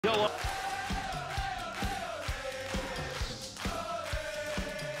Yeah.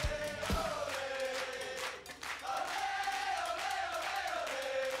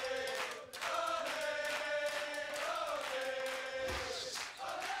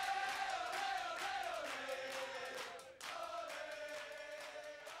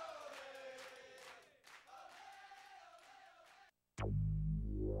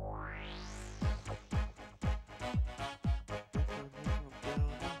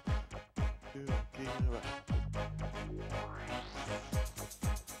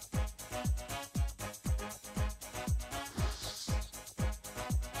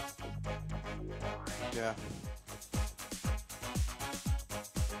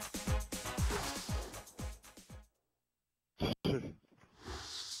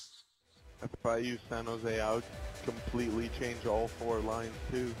 If I use San Jose, I would completely change all 4 lines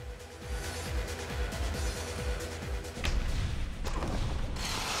too.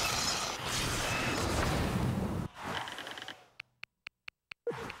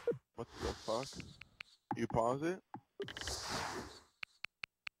 What the fuck? You pause it?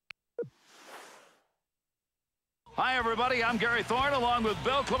 Hi, everybody. I'm Gary Thorne, along with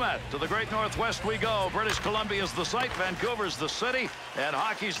Bill Clement. To the great Northwest we go. British Columbia's the site, Vancouver's the city, and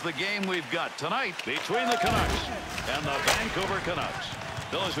hockey's the game we've got tonight between the Canucks and the Vancouver Canucks.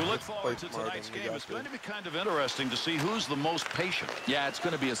 Bill, as we look forward to tonight's game, it's going to be kind of interesting to see who's the most patient. Yeah, it's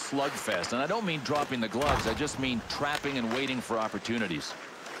going to be a slugfest, and I don't mean dropping the gloves. I just mean trapping and waiting for opportunities.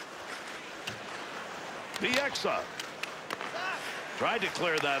 Bieksa tried to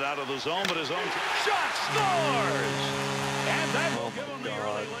clear that out of the zone, but his own shot scores! And that will give him the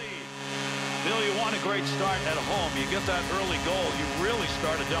early lead. Bill, you want a great start at home. You get that early goal, you really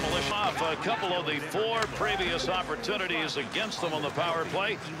start a demolition off a couple of the 4 previous opportunities against them on the power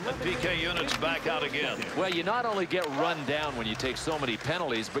play. The PK unit's back out again. Well, you not only get run down when you take so many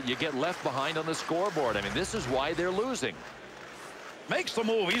penalties, but you get left behind on the scoreboard. I mean, this is why they're losing. Makes the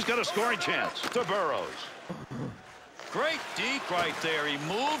move. He's got a scoring chance to Burrows. Great deke right there. He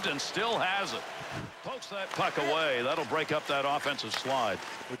moved and still has it. Pokes that puck away. That'll break up that offensive slide.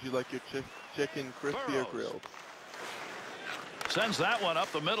 Would you like your chicken crispy or grilled? Sends that one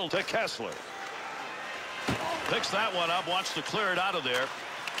up the middle to Kessler. Picks that one up, wants to clear it out of there.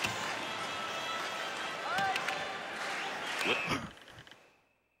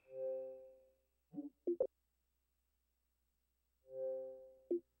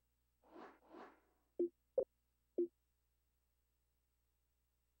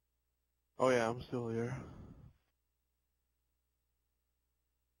 Oh yeah, I'm still here.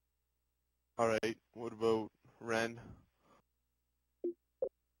 Alright, what about Ren?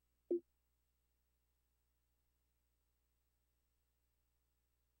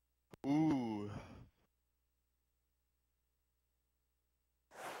 Ooh.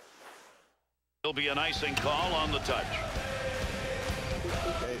 There'll be an icing call on the touch.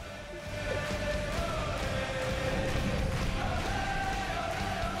 Okay.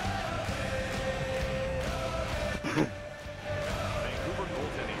 Vancouver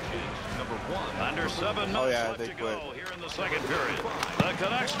goaltending is number 1. Under 7 minutes left to go here in the second period. The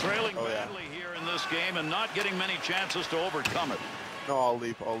Canucks trailing badly here in this game and not getting many chances to overcome it. No, I'll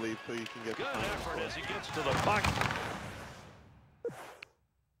leave so you can get Good effort as he gets to the puck.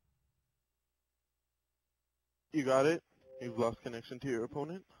 You got it? You've lost connection to your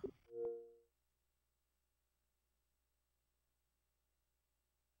opponent?